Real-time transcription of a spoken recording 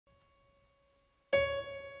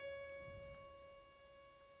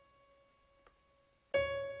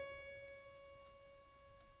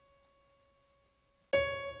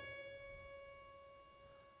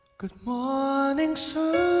Good morning,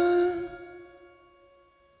 sun.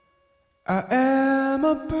 I am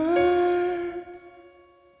a bird,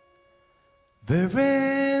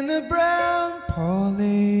 wearing a brown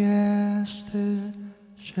polyester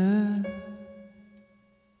shirt.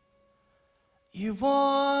 You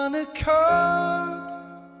want a coat,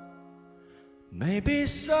 maybe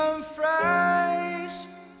some fries.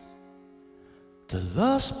 The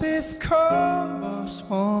lost beef combo's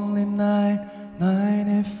only $9.95,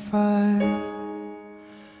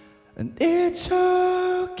 and it's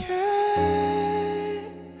okay.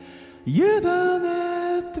 You don't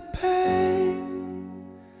have to pay.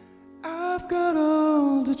 I've got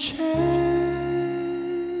all the change.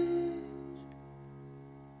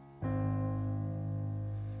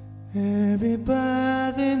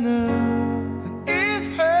 Everybody knows it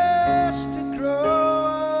has to grow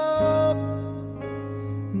up,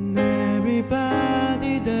 and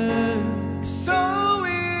everybody does. It's so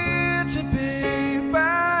weird to be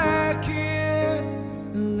back here.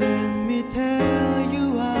 Let me tell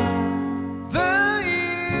you how the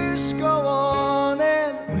years go on,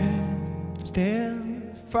 and we're still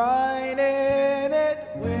fighting it.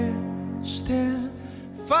 We're still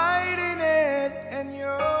fighting it, and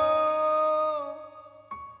you're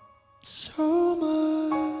so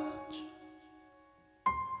much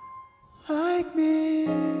like me.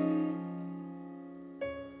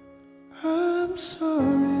 I'm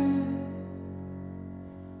sorry.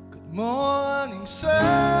 Good morning,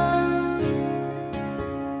 sun.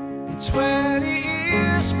 20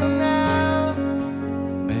 years from now,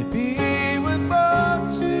 maybe we'll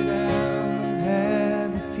both sit down and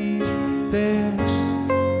have a few beers,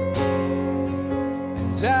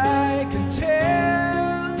 and I can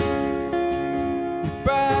tell you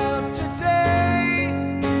about today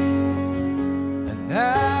and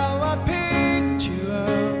how I picked you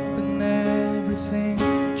up and everything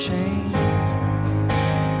changed.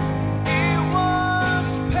 It was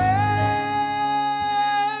pain,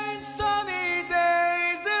 sunny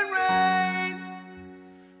days and rain.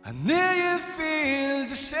 I knew you'd feel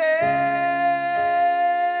the same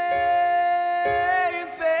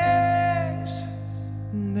things,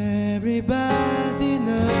 and everybody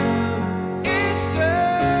knows it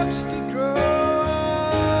sucks to grow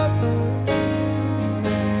up, and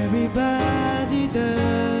everybody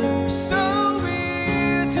does. It's so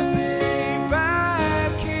weird to be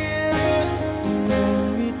back here. Let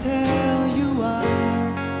me tell you why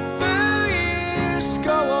the years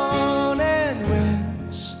go on, and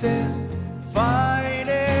we're still fighting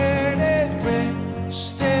it. We're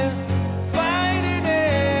still fighting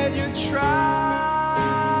it. You try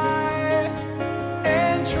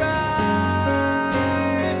and try,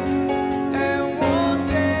 and one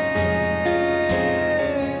day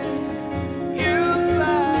you'll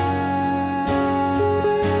fly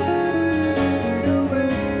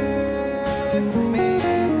away from me.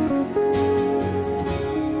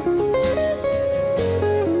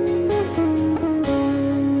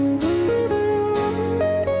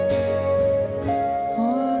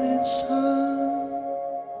 Morning sun,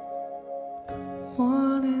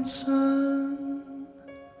 morning sun,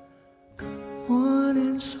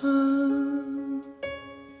 morning sun.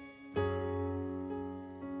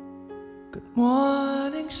 Good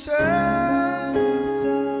morning, sun.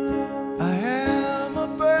 I am a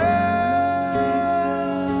bird.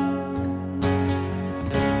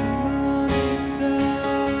 Morning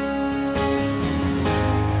sun.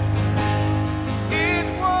 It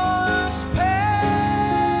was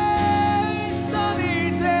pain, sunny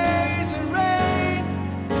days and rain.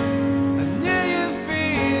 I knew you'd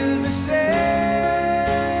feel the same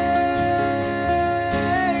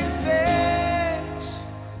things,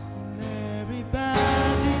 and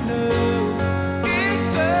everybody knows it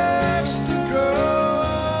sucks to grow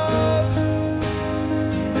up, and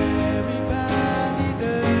everybody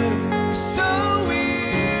does. It's so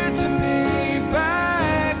weird to be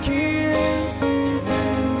back here.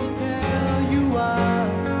 Let me tell you why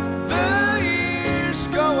the years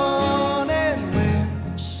go on, and we're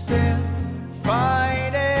still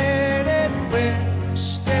fighting it. We're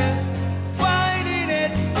still fighting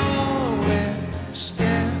it. Oh, we're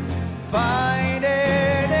still fighting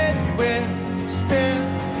it. We're still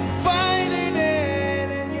fighting it,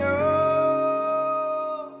 and you're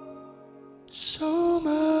so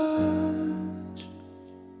much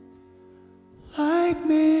like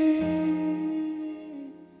me.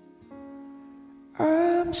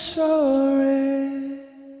 I'm sorry.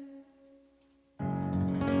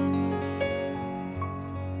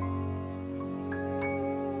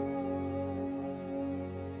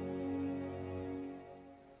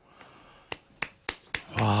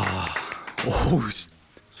 어우,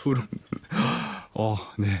 소름.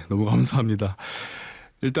 네, 너무 감사합니다.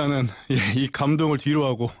 일단은 이 감동을 뒤로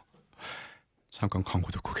하고 잠깐 광고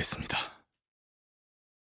듣고 오겠습니다.